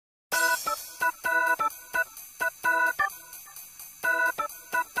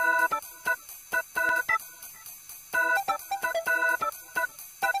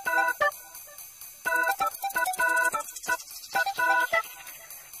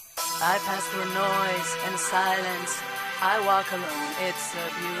I pass through noise and silence. I walk alone, it's a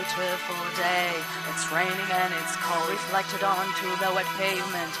beautiful day. It's raining and it's cold, reflected onto the wet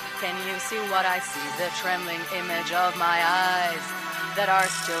pavement. Can you see what I see? The trembling image of my eyes that are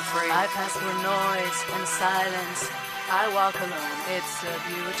still free. I pass through noise and silence. I walk alone, it's a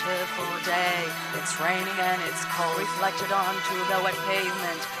beautiful day. It's raining and it's cold, reflected onto the wet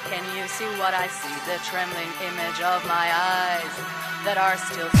pavement. Can you see what I see? The trembling image of my eyes that are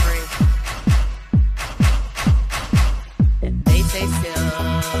still free. And they say silk,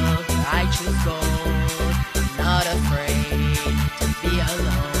 I choose gold. I'm not afraid to be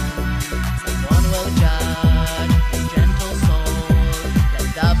alone. Someone will judge his gentle soul. Let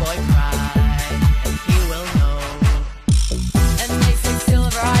the boy cry, and he will know. And they say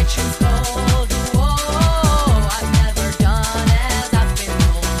silver, I choose gold. Whoa, I've never done as I've been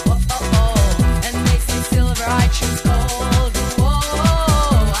told. Oh, oh, oh. And they say silver, I choose gold. Whoa,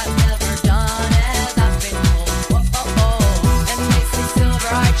 I've never done as I've been told. Oh, oh, oh. And they say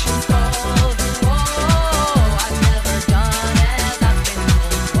silver, I choose gold. Whoa, I've never done as I've been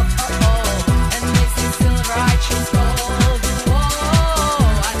told. Oh, oh, oh. And they say silver, I choose gold. Whoa,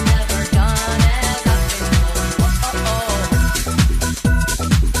 I've never done as I've been told. Oh, oh, oh.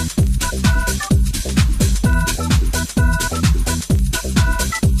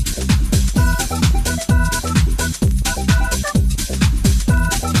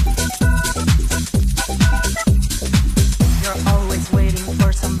 You're always waiting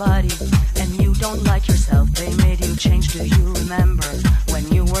for somebody, and you don't like yourself. They made you change. Do you remember when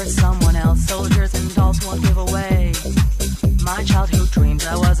you were someone else? Soldiers and dolls won't give away my childhood dreams.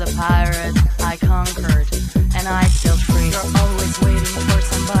 I was a pirate, I conquered, and I sailed free. You're always waiting for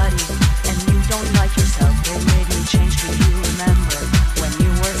somebody, and you don't like yourself. They made you change. Do you remember when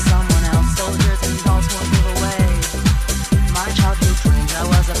you were someone else? Soldiers and dolls won't give away my childhood dreams. I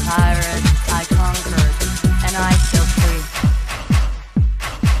was a pirate,